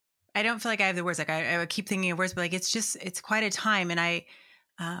I don't feel like I have the words. Like I would keep thinking of words, but like it's quite a time, and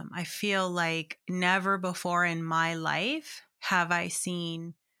I feel like never before in my life have I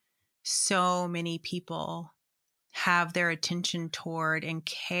seen so many people have their attention toward and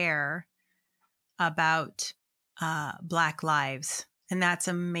care about Black lives, and that's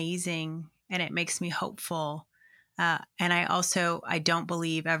amazing, and it makes me hopeful. And I don't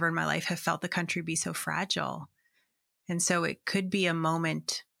believe ever in my life have felt the country be so fragile, and so it could be a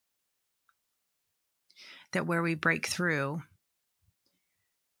moment that where we break through,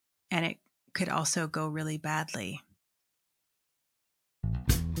 and it could also go really badly.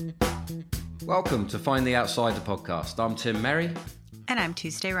 Welcome to Find the Outsider podcast. I'm Tim Merry. And I'm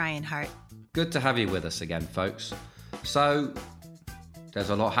Tuesday Reinhardt. Good to have you with us again, folks. So, there's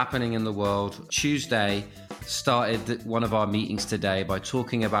a lot happening in the world. Tuesday started one of our meetings today by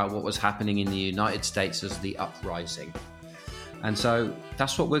talking about what was happening in the United States as the uprising. And so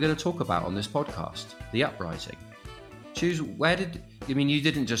that's what we're going to talk about on this podcast, the uprising. Choose, you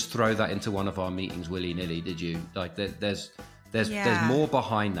didn't just throw that into one of our meetings willy-nilly, did you? Like there's more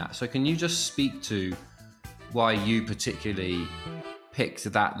behind that. So can you just speak to why you particularly picked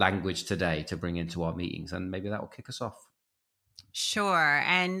that language today to bring into our meetings, and maybe that will kick us off? Sure.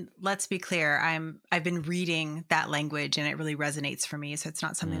 And let's be clear, I've been reading that language and it really resonates for me. So it's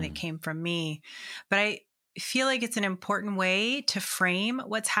not something that came from me, but I feel like it's an important way to frame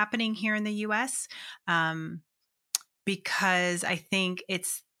what's happening here in the US. Because I think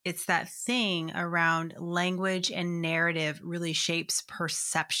it's that thing around language and narrative really shapes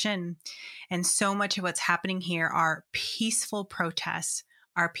perception. And so much of what's happening here are peaceful protests,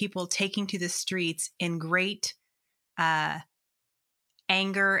 are people taking to the streets in great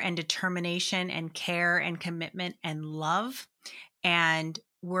anger and determination and care and commitment and love. And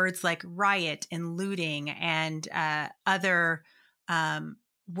words like riot and looting and other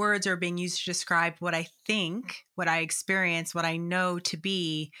words are being used to describe what I think, what I experience, what I know to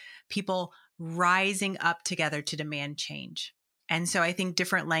be people rising up together to demand change. And so I think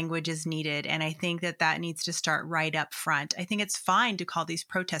different language is needed. And I think that needs to start right up front. I think it's fine to call these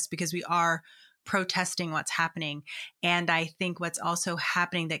protests because we are protesting what's happening. And I think what's also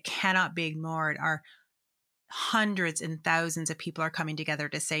happening that cannot be ignored are hundreds and thousands of people are coming together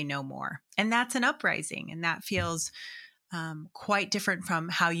to say no more. And that's an uprising. And that feels quite different from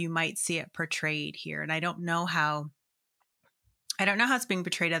how you might see it portrayed here. And I don't know how it's being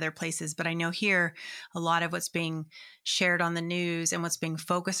portrayed other places, but I know here a lot of what's being shared on the news and what's being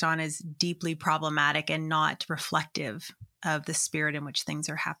focused on is deeply problematic and not reflective of the spirit in which things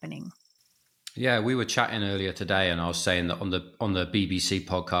are happening. Yeah, we were chatting earlier today, and I was saying that on the BBC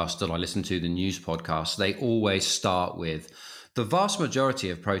podcast that I listen to, the news podcast, they always start with the vast majority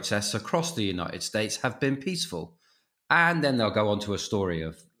of protests across the United States have been peaceful, and then they'll go on to a story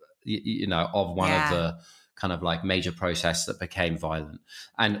of one of the kind of like major protests that became violent,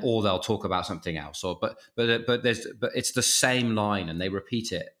 or they'll talk about something else, but it's the same line, and they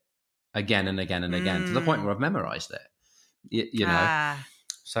repeat it again and again and again to the point where I've memorized it. You know.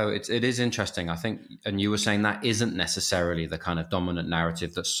 So it is interesting, I think, and you were saying that isn't necessarily the kind of dominant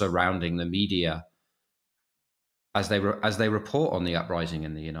narrative that's surrounding the media as they report on the uprising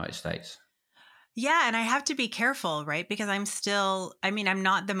in the United States. Yeah, and I have to be careful, right? Because I'm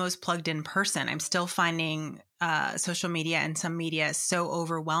not the most plugged in person. I'm still finding social media and some media so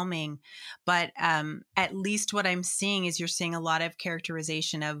overwhelming. But at least what I'm seeing is you're seeing a lot of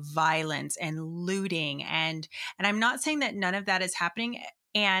characterization of violence and looting, and I'm not saying that none of that is happening.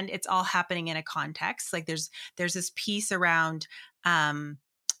 And it's all happening in a context. Like there's this piece around, who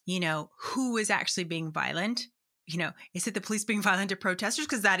is actually being violent? Is it the police being violent to protesters?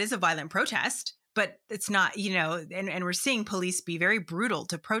 Because that is a violent protest, but it's not, and we're seeing police be very brutal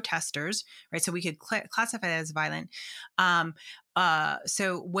to protesters, right? So we could classify that as violent.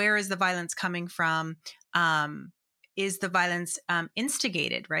 So where is the violence coming from? Is the violence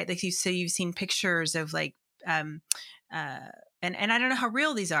instigated, right? Like you've seen pictures of like, and I don't know how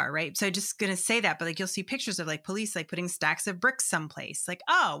real these are, right? So I'm just going to say that, but like you'll see pictures of like police like putting stacks of bricks someplace, like,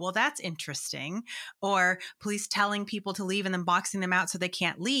 oh, well, that's interesting. Or police telling people to leave and then boxing them out so they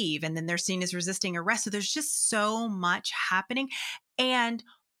can't leave. And then they're seen as resisting arrest. So there's just so much happening. And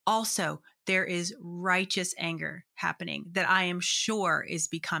also there is righteous anger happening that I am sure is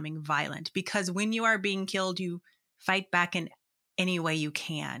becoming violent, because when you are being killed, you fight back in any way you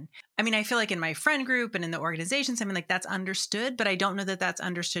can. I mean, I feel like in my friend group and in the organizations, like that's understood, but I don't know that that's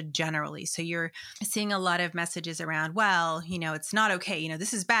understood generally. So you're seeing a lot of messages around, well, it's not okay.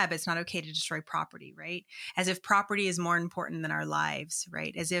 This is bad, but it's not okay to destroy property, right? As if property is more important than our lives,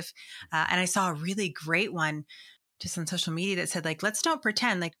 right? As if, and I saw a really great one just on social media that said like, let's don't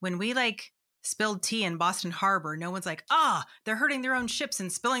pretend like when we like spilled tea in Boston Harbor, no one's like, they're hurting their own ships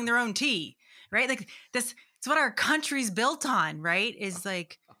and spilling their own tea, right? Like this, it's what our country's built on, right? Is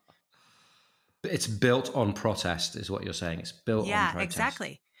like, it's built on protest, is what you're saying. It's built on yeah, protest.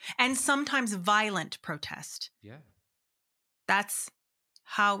 exactly. And sometimes violent protest. Yeah. That's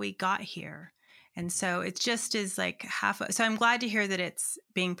how we got here. And so it just is like so I'm glad to hear that it's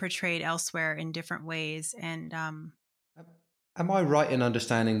being portrayed elsewhere in different ways. And am I right in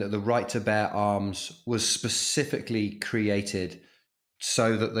understanding that the right to bear arms was specifically created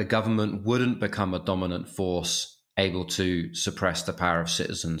so that the government wouldn't become a dominant force able to suppress the power of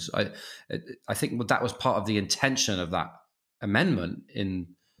citizens? I think that was part of the intention of that amendment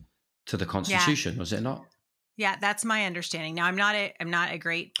to the Constitution, was it not? Yeah, that's my understanding. Now, I'm not a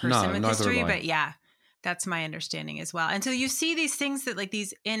great person with history, but yeah, that's my understanding as well. And so you see these things that like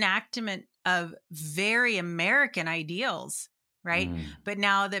these enactment of very American ideals, right? But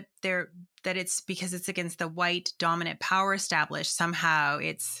now that it's because it's against the white dominant power established, somehow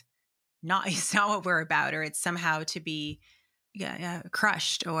it's not what we're about, or it's somehow to be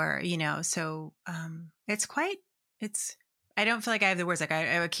crushed, or so it's I don't feel like I have the words. Like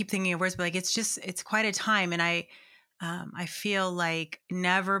I keep thinking of words, but like it's quite a time, and I feel like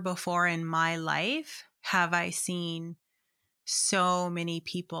never before in my life have I seen so many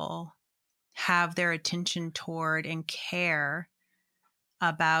people have their attention toward and care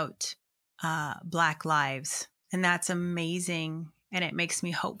about Black lives, and that's amazing, and it makes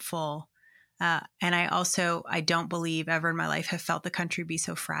me hopeful. And I don't believe ever in my life have felt the country be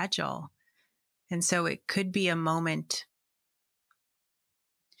so fragile, and so it could be a moment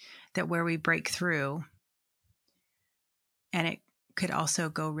that where we break through, and it could also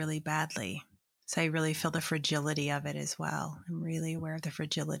go really badly. So I really feel the fragility of it as well. I'm really aware of the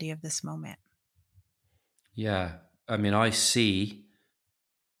fragility of this moment. Yeah. I mean, I see,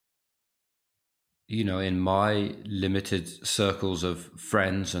 in my limited circles of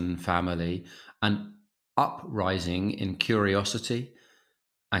friends and family, an uprising in curiosity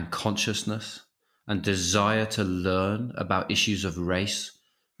and consciousness and desire to learn about issues of race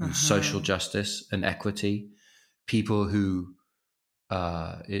and social justice and equity. People who,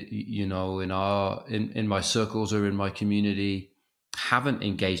 in my circles or in my community, haven't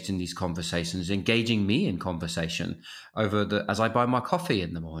engaged in these conversations, engaging me in conversation as I buy my coffee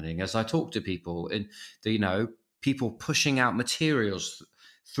in the morning, as I talk to people, and people pushing out materials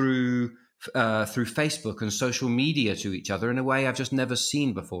through Facebook and social media to each other in a way I've just never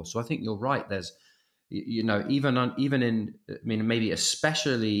seen before. So I think you're right. There's, maybe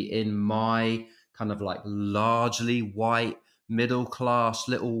especially in my kind of like largely white middle class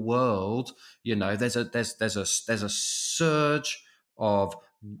little world, there's a surge of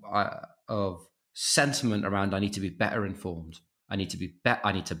sentiment around I need to be better informed. I need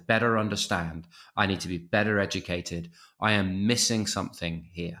to better understand. I need to be better educated. I am missing something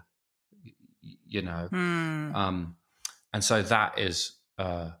here, and so that is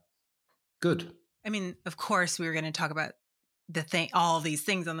good. I mean, of course, we were going to talk about all of these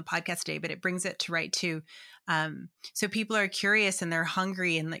things on the podcast today, but it brings it to right too. So people are curious and they're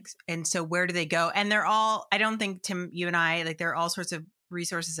hungry, and so where do they go? And they're all, I don't think, Tim, you and I, like, there are all sorts of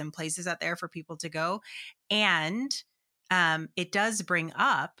resources and places out there for people to go. And it does bring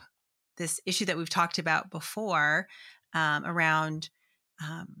up this issue that we've talked about before around,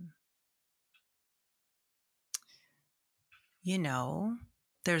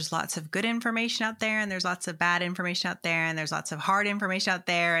 there's lots of good information out there, and there's lots of bad information out there, and there's lots of hard information out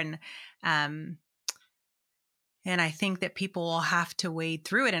there. And I think that people will have to wade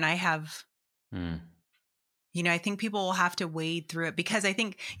through it. And I have, I think people will have to wade through it, because I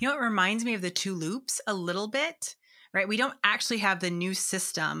think, it reminds me of the two loops a little bit, right? We don't actually have the new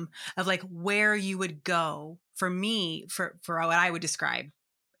system of like where you would go for me, for what I would describe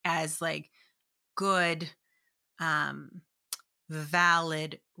as like good,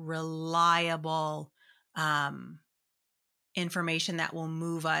 valid, reliable information that will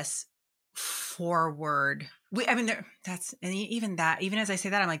move us forward. Even as I say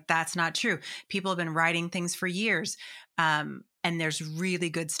that, I'm like, that's not true. People have been writing things for years. And there's really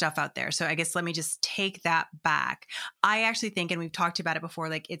good stuff out there. So I guess let me just take that back. I actually think, and we've talked about it before,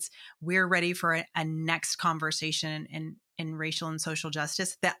 like we're ready for a next conversation in racial and social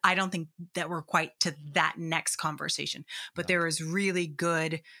justice, that I don't think that we're quite to that next conversation, but there is really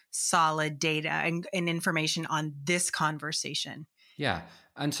good, solid data and information on this conversation. Yeah.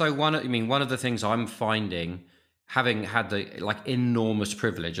 And so one of the things I'm finding, having had the like enormous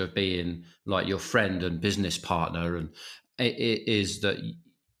privilege of being like your friend and business partner, and it is that,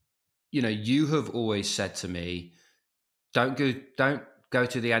 you have always said to me Don't go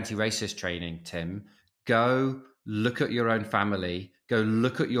to the anti-racist training, Tim. Go look at your own family. Go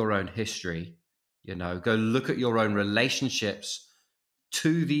look at your own history. Go look at your own relationships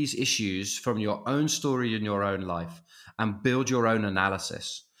to these issues from your own story in your own life, and build your own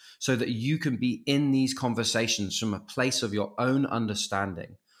analysis so that you can be in these conversations from a place of your own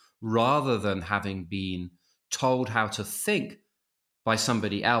understanding, rather than having been told how to think by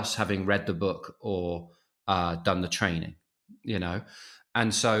somebody else having read the book or done the training,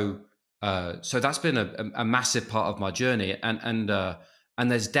 and so that's been a massive part of my journey, and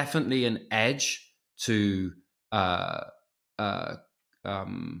there's definitely an edge to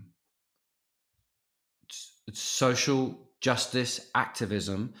social justice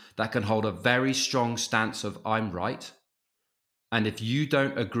activism that can hold a very strong stance of I'm right, and if you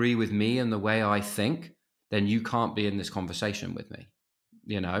don't agree with me and the way I think, then you can't be in this conversation with me,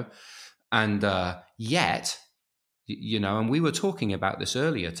 and yet, and we were talking about this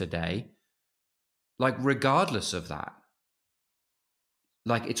earlier today, like regardless of that,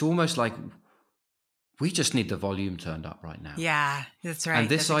 like it's almost like we just need the volume turned up right now. Yeah, that's right. And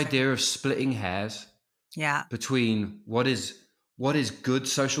this idea of splitting hairs between what is good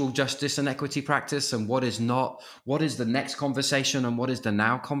social justice and equity practice and what is not, what is the next conversation and what is the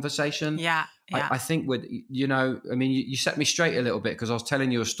now conversation. Yeah. I think you set me straight a little bit, because I was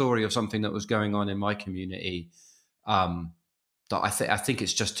telling you a story of something that was going on in my community that I think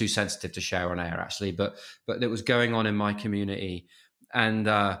it's just too sensitive to share on air, actually, but it was going on in my community, and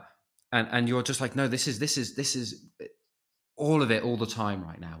you're just like, no, this is all of it all the time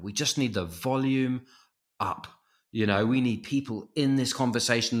right now. We just need the volume up. We need people in this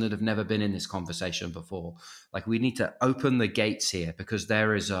conversation that have never been in this conversation before. Like, we need to open the gates here, because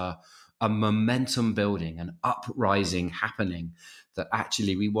there is a momentum building, an uprising happening that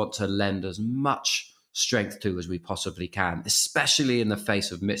actually we want to lend as much strength to as we possibly can, especially in the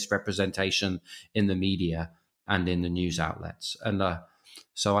face of misrepresentation in the media and in the news outlets. And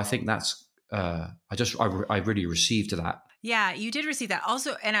so I think that's I really received that. Yeah, you did receive that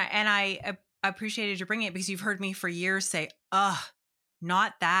also, and I appreciated you bringing it, because you've heard me for years say,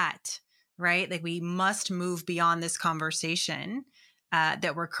 not that, right? Like, we must move beyond this conversation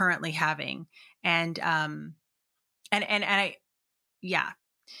that we're currently having. And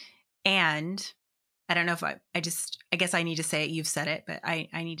I don't know if I guess I need to say it. You've said it, but I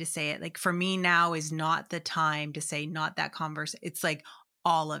need to say it. Like, for me, now is not the time to say not that conversation. It's like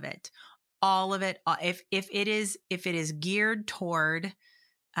all of it. If it is geared toward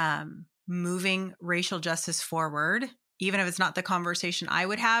moving racial justice forward, even if it's not the conversation I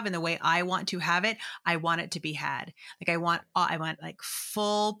would have and the way I want to have it, I want it to be had. Like, I want like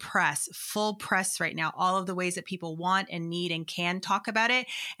full press right now, all of the ways that people want and need and can talk about it.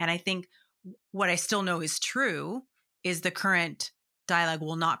 And I think what I still know is true is the current dialogue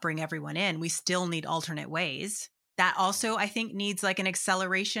will not bring everyone in. We still need alternate ways. That also, I think, needs like an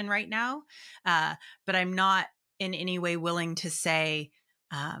acceleration right now. But I'm not in any way willing to say,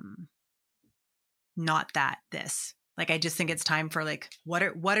 not that this. Like, I just think it's time for, like, what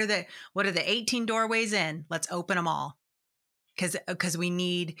are the 18 doorways in? Let's open them all. Because we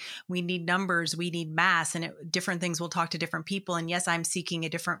need numbers, we need mass, and different things will talk to different people. And yes, I'm seeking a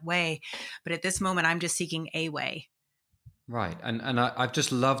different way, but at this moment, I'm just seeking a way. Right, and I've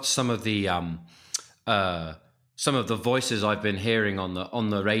just loved some of the voices I've been hearing on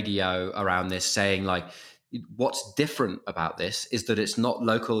the radio around this, saying, like, what's different about this is that it's not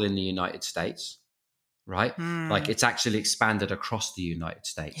local in the United States. Right? Like, it's actually expanded across the United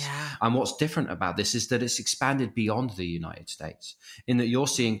States. Yeah. And what's different about this is that it's expanded beyond the United States, in that you're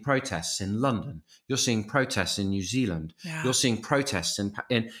seeing protests in London, you're seeing protests in New Zealand, you're seeing protests in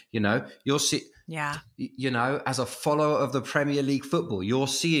you'll see, as a follower of the Premier League football, you're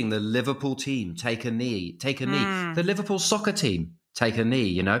seeing the Liverpool team take a knee, the Liverpool soccer team take a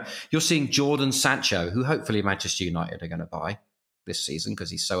knee, you're seeing Jadon Sancho, who hopefully Manchester United are going to buy this season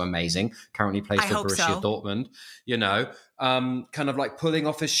because he's so amazing, currently plays for Borussia Dortmund, kind of like pulling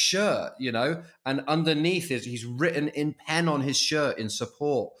off his shirt, and underneath he's written in pen on his shirt in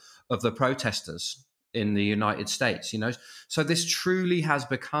support of the protesters in the United States, So this truly has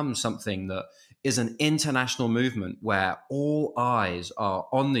become something that is an international movement where all eyes are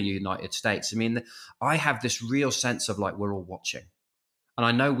on the United States. I mean, I have this real sense of, like, we're all watching. And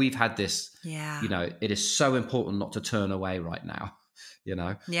I know we've had this, it is so important not to turn away right now,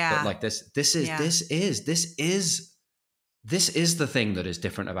 but like this is the thing that is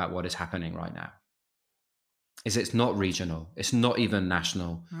different about what is happening right now. Is it's not regional. It's not even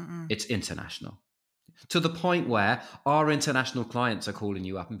national. It's international. To the point where our international clients are calling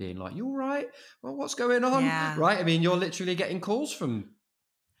you up and being like, "You all right? Well, what's going on?" Yeah. Right? I mean, you're literally getting calls from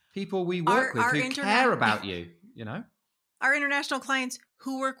people we work with who care about you, you know? Our international clients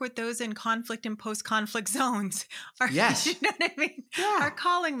who work with those in conflict and post-conflict zones are, Yes. you know what I mean? Yeah. Are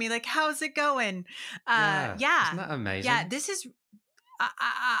calling me like, how's it going? Yeah. Yeah. Isn't that amazing? Yeah. This is,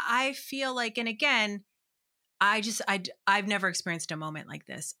 I feel like, and again, I've never experienced a moment like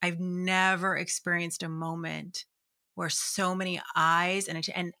this. I've never experienced a moment where so many eyes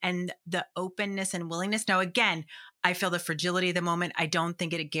and the openness and willingness. Now, again, I feel the fragility of the moment. I don't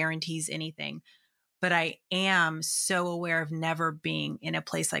think it guarantees anything, but I am so aware of never being in a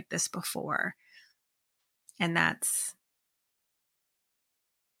place like this before. And that's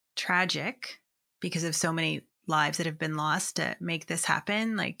tragic because of so many lives that have been lost to make this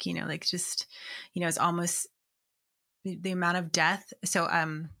happen. Like, just, it's almost the amount of death. So,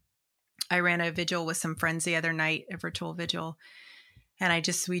 I ran a vigil with some friends the other night, a virtual vigil. And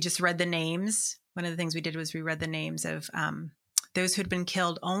we just read the names. One of the things we did was we read the names of those who'd been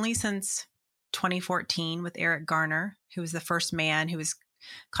killed only since 2014 with Eric Garner, who was the first man who was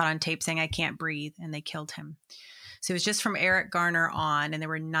caught on tape saying, "I can't breathe," and they killed him. So it was just from Eric Garner on, and there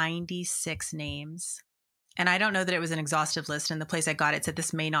were 96 names. And I don't know that it was an exhaustive list. And the place I got it said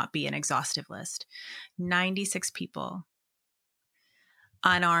this may not be an exhaustive list. 96 people,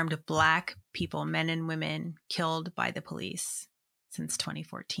 unarmed Black people, men and women, killed by the police since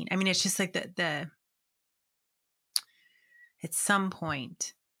 2014. I mean, it's just like at some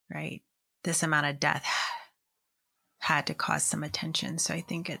point, right, this amount of death had to cause some attention. So I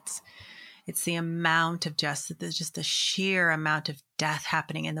think it's the amount of there's just the sheer amount of death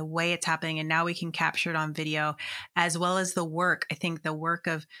happening and the way it's happening. And now we can capture it on video, as well as the work. I think the work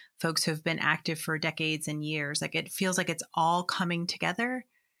of folks who have been active for decades and years, like it feels like it's all coming together.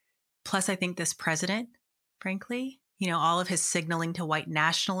 Plus, I think this president, frankly, all of his signaling to white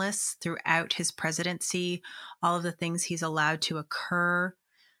nationalists throughout his presidency, all of the things he's allowed to occur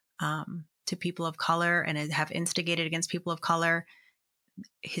to people of color and have instigated against people of color,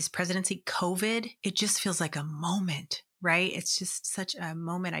 his presidency, COVID, it just feels like a moment, right? It's just such a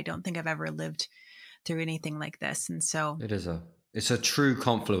moment. I don't think I've ever lived through anything like this. And so it's a true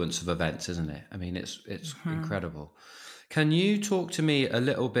confluence of events, isn't it? I mean, it's incredible. Can you talk to me a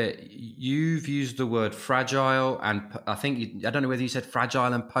little bit? You've used the word fragile, and I don't know whether you said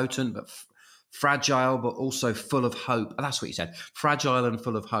fragile and potent, but fragile, but also full of hope. That's what you said, fragile and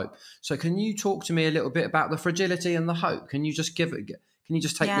full of hope. So can you talk to me a little bit about the fragility and the hope? Can you just take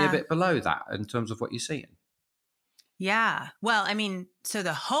me a bit below that in terms of what you're seeing? Yeah. Well, I mean, so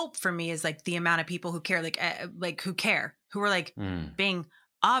the hope for me is like the amount of people who care, who care, who are like being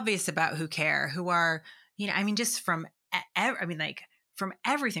obvious about who care, who are, I mean, just from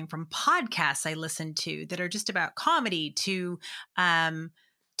everything from podcasts I listen to that are just about comedy to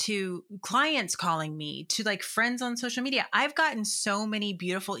clients calling me, to like friends on social media. I've gotten so many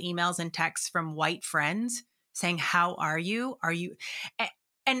beautiful emails and texts from white friends saying, "How are you? Are you?"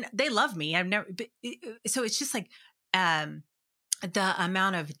 And they love me. So it's just like the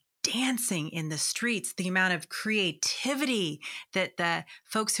amount of dancing in the streets, the amount of creativity that the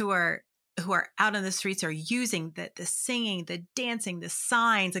folks who are out on the streets are using, the singing, the dancing, the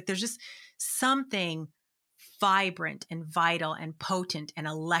signs, like there's just something vibrant and vital and potent and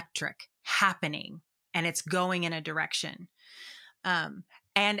electric happening, and it's going in a direction. And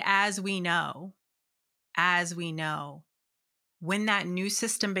as we know, when that new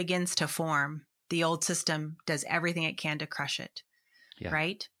system begins to form, the old system does everything it can to crush it. Yeah.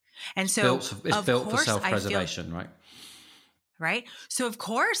 Right. And so it's built for self-preservation, right? Right. So of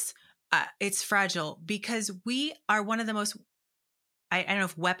course it's fragile because we are one of the most, I don't know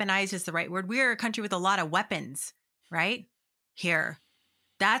if weaponized is the right word. We are a country with a lot of weapons, right? Here.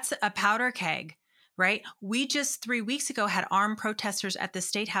 That's a powder keg, right? We just 3 weeks ago had armed protesters at the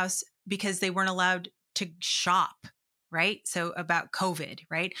State House because they weren't allowed to shop, right? So about COVID,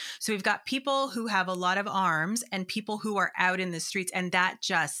 right? So we've got people who have a lot of arms and people who are out in the streets. And that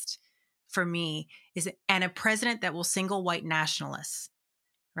just, for me, and a president that will single white nationalists,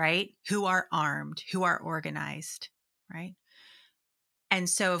 right? Who are armed, who are organized, right? And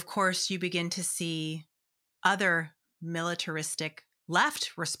so, of course, you begin to see other militaristic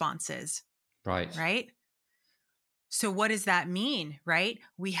left responses. Right. Right. So what does that mean? Right.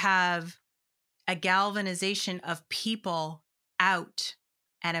 We have a galvanization of people out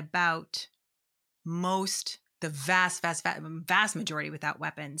and about, the vast majority without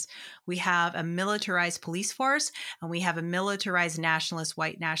weapons. We have a militarized police force and we have a militarized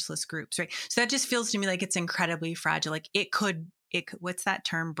white nationalist groups, right? So that just feels to me like it's incredibly fragile. Like it could what's that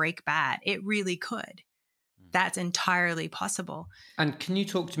term? Break bad. It really could. That's entirely possible. And can you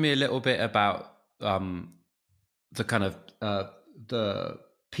talk to me a little bit about the kind of the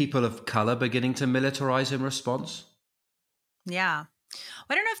people of color beginning to militarize in response? Yeah. Well,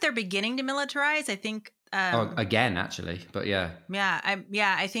 I don't know if they're beginning to militarize. I think again, actually, but yeah.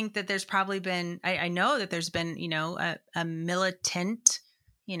 I think that there's probably been. I know that there's been, a militant,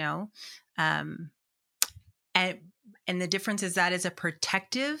 and the difference is that is a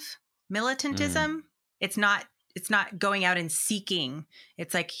protective militantism. It's not going out and seeking.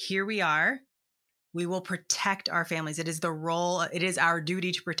 It's like, here we are. We will protect our families. It is our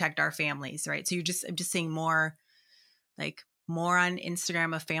duty to protect our families, right? So I'm just seeing more on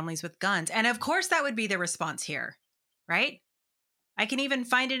Instagram of families with guns. And of course that would be the response here, right? I can even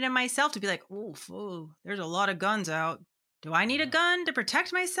find it in myself to be like, ooh, there's a lot of guns out. Do I need a gun to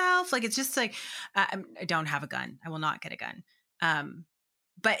protect myself? Like, it's just like, I don't have a gun. I will not get a gun.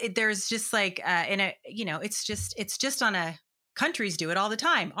 But there's just like, it's just on countries do it all the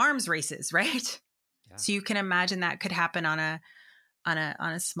time. Arms races, right? Yeah. So you can imagine that could happen on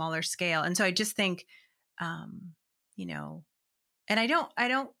a smaller scale. And so I just think, and I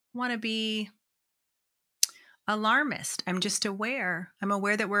don't want to be alarmist. I'm just aware. I'm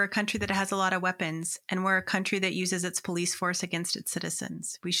aware that we're a country that has a lot of weapons, and we're a country that uses its police force against its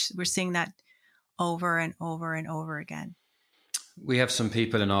citizens. We're seeing that over and over and over again. We have some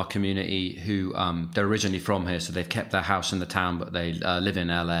people in our community who they're originally from here, so they've kept their house in the town, but they live in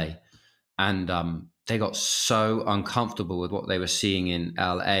LA, and they got so uncomfortable with what they were seeing in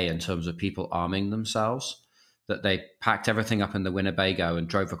LA in terms of people arming themselves that they packed everything up in the Winnebago and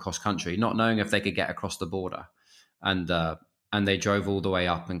drove across country, not knowing if they could get across the border. And they drove all the way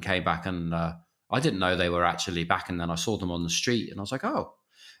up and came back. And I didn't know they were actually back. And then I saw them on the street and I was like, oh.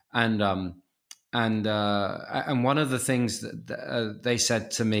 And one of the things that they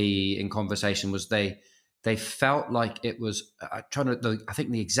said to me in conversation was they felt like it was, I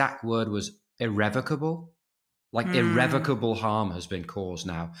think the exact word was irrevocable. Like irrevocable harm has been caused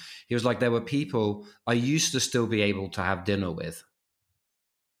now. He was like, there were people I used to still be able to have dinner with,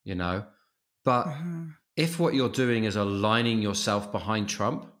 but if what you're doing is aligning yourself behind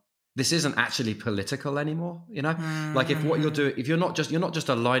Trump, this isn't actually political anymore, Like if what you're doing, if you're not just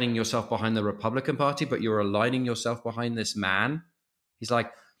aligning yourself behind the Republican Party, but you're aligning yourself behind this man, he's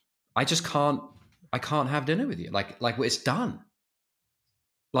like, I can't have dinner with you. Like it's done.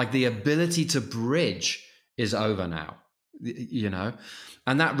 Like the ability to bridge is over now,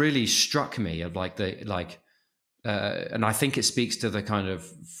 and that really struck me of and I think it speaks to the kind of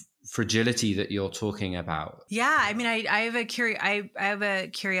fragility that you're talking about. Yeah. I mean, I have a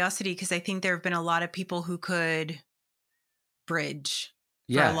curiosity because I think there have been a lot of people who could bridge.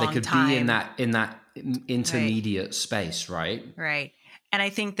 Yeah. They could be in that intermediate space. Right. Right. And I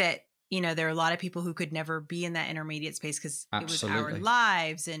think that, there are a lot of people who could never be in that intermediate space because it was our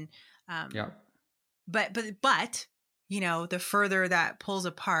lives. And, But the further that pulls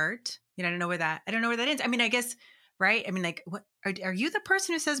apart, I don't know where that ends. I mean, I guess, right? I mean, like, what are you the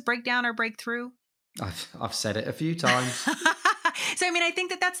person who says break down or break through? I've said it a few times. So, I mean, I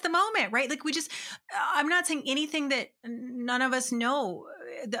think that that's the moment, right? Like I'm not saying anything that none of us know.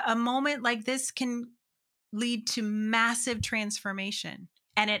 A moment like this can lead to massive transformation,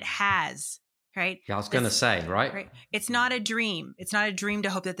 and it has. Right. Yeah, I was going to say, right? It's not a dream. It's not a dream to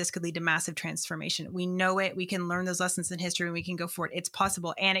hope that this could lead to massive transformation. We know it. We can learn those lessons in history and we can go forward. It's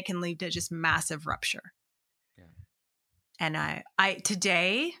possible. And it can lead to just massive rupture. Yeah. And I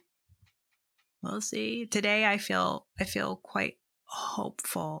today, we'll see. Today, I feel quite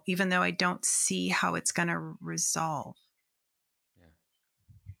hopeful, even though I don't see how it's going to resolve. Yeah.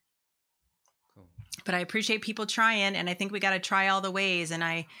 Cool. But I appreciate people trying. And I think we got to try all the ways. And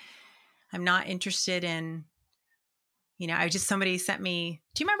I'm not interested in, somebody sent me,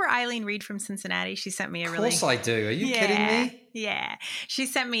 do you remember Eileen Reed from Cincinnati? She sent me Of course I do. Are you kidding me? Yeah. She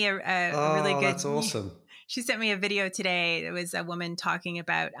sent me a really good. That's awesome. She sent me a video today. It was a woman talking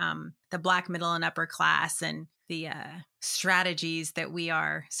about the Black middle and upper class and the strategies that we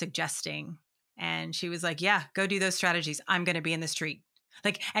are suggesting. And she was like, yeah, go do those strategies. I'm going to be in the street.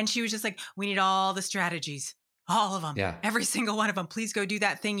 And she was just like, we need all the strategies. All of them. Yeah. Every single one of them. Please go do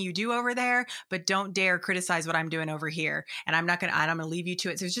that thing you do over there, but don't dare criticize what I'm doing over here. And I'm going to leave you to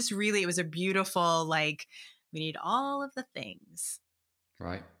it. So it was a beautiful, we need all of the things.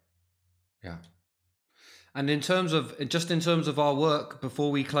 Right. Yeah. And in terms of our work, before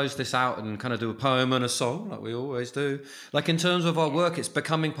we close this out and kind of do a poem and a song like we always do, like in terms of our work, it's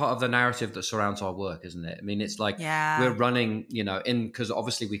becoming part of the narrative that surrounds our work, isn't it? I mean, it's like we're running, because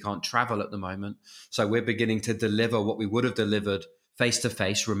obviously we can't travel at the moment. So we're beginning to deliver what we would have delivered face to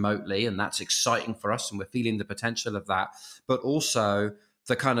face remotely. And that's exciting for us. And we're feeling the potential of that, but also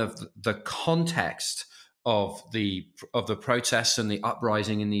the kind of the context of the protests and the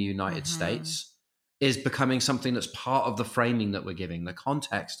uprising in the United States is becoming something that's part of the framing that we're giving. The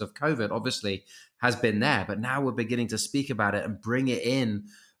context of COVID obviously has been there, but now we're beginning to speak about it and bring it in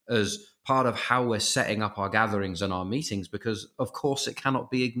as part of how we're setting up our gatherings and our meetings, because of course it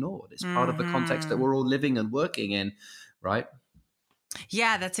cannot be ignored. It's part of the context that we're all living and working in, right?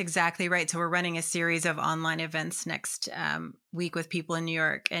 Yeah, that's exactly right. So we're running a series of online events next week with people in New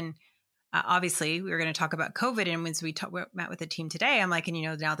York. And obviously we were going to talk about COVID. And once we met with the team today, I'm like,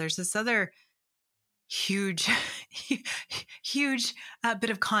 and now there's this other huge bit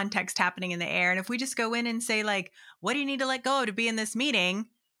of context happening in the air. And if we just go in and say like, what do you need to let go of to be in this meeting?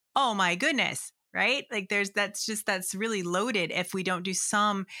 Oh my goodness. Right? Like that's really loaded if we don't do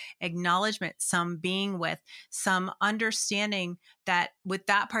some acknowledgement, some being with, some understanding that with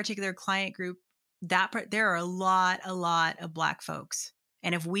that particular client group, there are a lot of Black folks.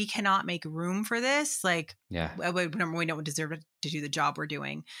 And if we cannot make room for this, like, we don't deserve to do the job we're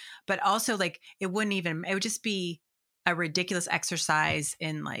doing. But also, like, it would just be a ridiculous exercise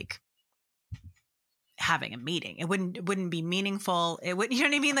in like having a meeting. It wouldn't be meaningful. It wouldn't, you know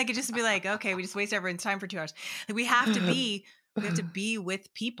what I mean? Like, it just be like, okay, we just waste everyone's time for 2 hours. Like, we have to be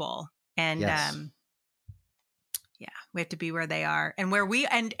with people, and we have to be where they are and where we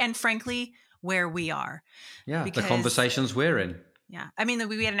and frankly where we are. Yeah, because the conversations we're in. Yeah. I mean,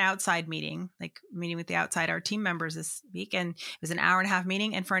 we had an outside meeting with our team members this week, and it was an hour and a half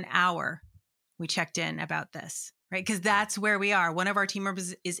meeting. And for an hour, we checked in about this, right? Because that's where we are. One of our team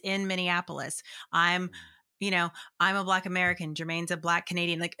members is in Minneapolis. I'm a Black American. Jermaine's a Black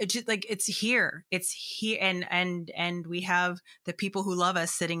Canadian. Like, it's here. And we have the people who love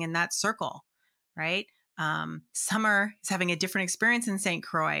us sitting in that circle, right? Summer is having a different experience in St.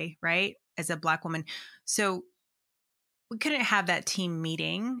 Croix, right? As a Black woman. So we couldn't have that team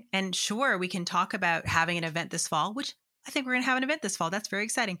meeting. And sure, we can talk about having an event this fall, which I think we're going to have an event this fall. That's very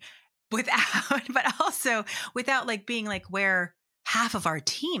exciting. But also without like being like where half of our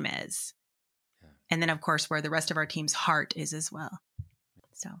team is. Yeah. And then of course, where the rest of our team's heart is as well.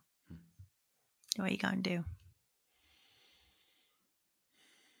 So what are you going to do?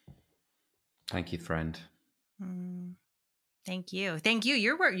 Thank you, friend. Thank you.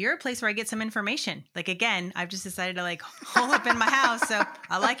 You're a place where I get some information. Like, again, I've just decided to like hole up in my house. So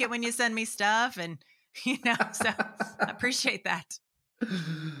I like it when you send me stuff and, so I appreciate that.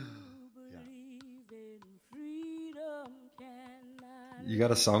 You got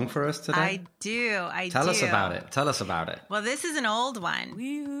a song for us today? I do. Tell us about it. Well, this is an old one.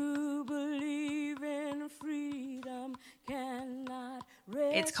 We who believe in freedom cannot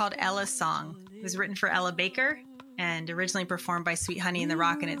rest. It's called Ella's Song. It was written for Ella Baker and originally performed by Sweet Honey in the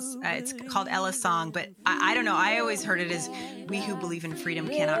Rock. And it's called Ella's Song. But I don't know. I always heard it as we who believe in freedom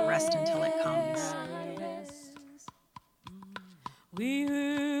cannot rest until it comes. We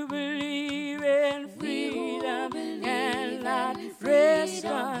who believe in freedom cannot rest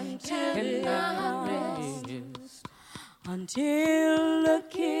until it comes. Until the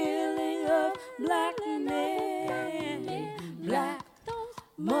killing of Black men, Black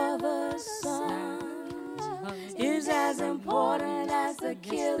mothers' sons, is as important as the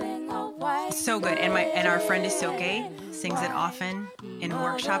killing of white. So good. And our friend Isoke sings it often in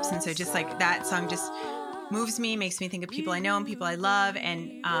workshops. And so just like that song just moves me, makes me think of people I know and people I love.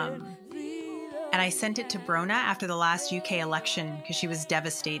 And I sent it to Brona after the last UK election because she was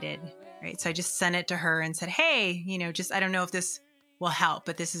devastated, right? So I just sent it to her and said, hey, I don't know if this will help,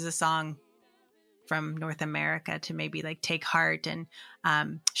 but this is a song from North America to maybe like take heart. And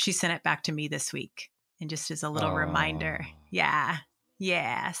she sent it back to me this week. And just as a little reminder. Yeah.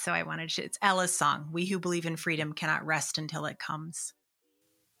 So I wanted it's Ella's Song. We who believe in freedom cannot rest until it comes.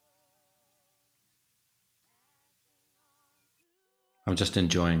 I'm just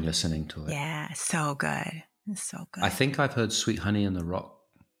enjoying listening to it. Yeah, so good. It's so good. I think I've heard Sweet Honey in the Rock.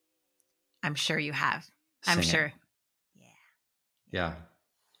 I'm sure you have. I'm sure. Yeah.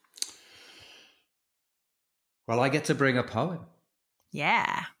 Well, I get to bring a poem.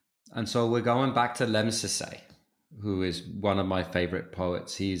 Yeah. And so we're going back to Lemn Sissay, who is one of my favorite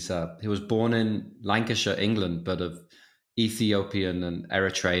poets. He was born in Lancashire, England, but of Ethiopian and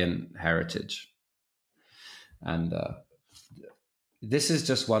Eritrean heritage. And this is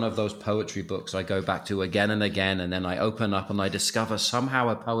just one of those poetry books I go back to again and again, and then I open up and I discover somehow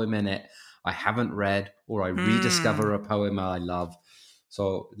a poem in it I haven't read, or I rediscover a poem I love.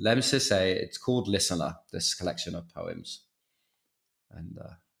 So Lemsisay, it's called Listener, this collection of poems. And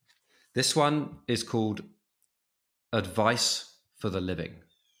this one is called Advice for the Living.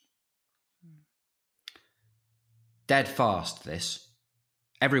 Dead fast, this.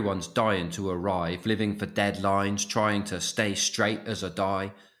 Everyone's dying to arrive, living for deadlines, trying to stay straight as a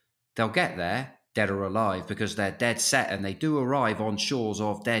die. They'll get there, dead or alive, because they're dead set, and they do arrive on shores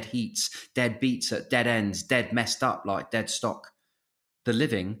of dead heats, dead beats at dead ends, dead messed up like dead stock. The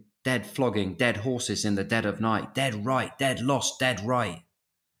living, dead flogging, dead horses in the dead of night, dead right, dead lost, dead right.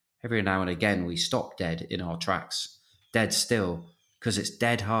 Every now and again we stop dead in our tracks, dead still, 'cause it's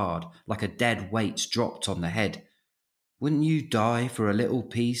dead hard, like a dead weight's dropped on the head. Wouldn't you die for a little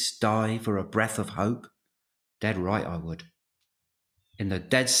peace, die for a breath of hope? Dead right I would. In the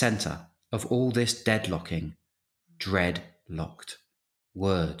dead centre of all this deadlocking, dread locked.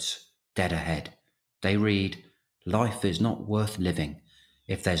 Words dead ahead. They read, life is not worth living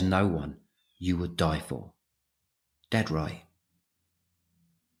if there's no one you would die for. Dead right.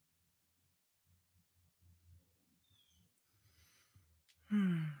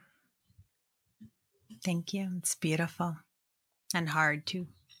 Thank you. It's beautiful and hard too.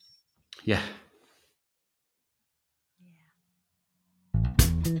 Yeah.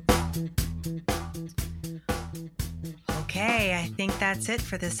 Okay, I think that's it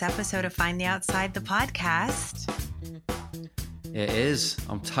for this episode of Find the Outside, the podcast. It is.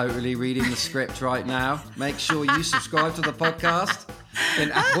 I'm totally reading the script right now. Make sure you subscribe to the podcast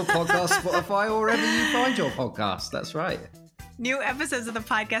in Apple Podcasts, Spotify, or wherever you find your podcast. That's right. New episodes of the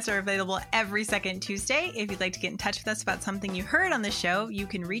podcast are available every second Tuesday. If you'd like to get in touch with us about something you heard on the show, you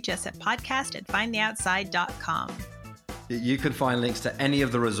can reach us at podcast@findtheoutside.com. You can find links to any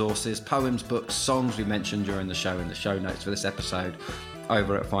of the resources, poems, books, songs we mentioned during the show in the show notes for this episode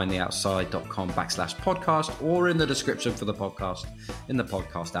over at findtheoutside.com/podcast, or in the description for the podcast in the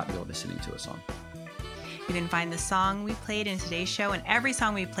podcast app you're listening to us on. You can find the song we played in today's show and every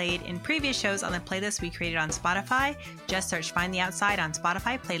song we played in previous shows on the playlist we created on Spotify. Just search Find the Outside on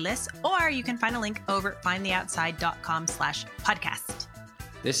Spotify playlists, or you can find a link over at findtheoutside.com/podcast.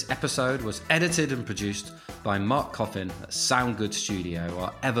 This episode was edited and produced by Mark Coffin at Sound Good Studio,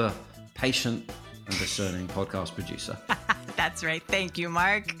 our ever patient and discerning podcast producer. That's right. Thank you,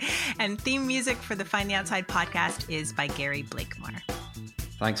 Mark. And theme music for the Find the Outside podcast is by Gary Blakemore.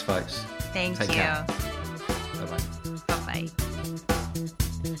 Thanks, folks. Thank Take you. care. Bye-bye. Bye-bye.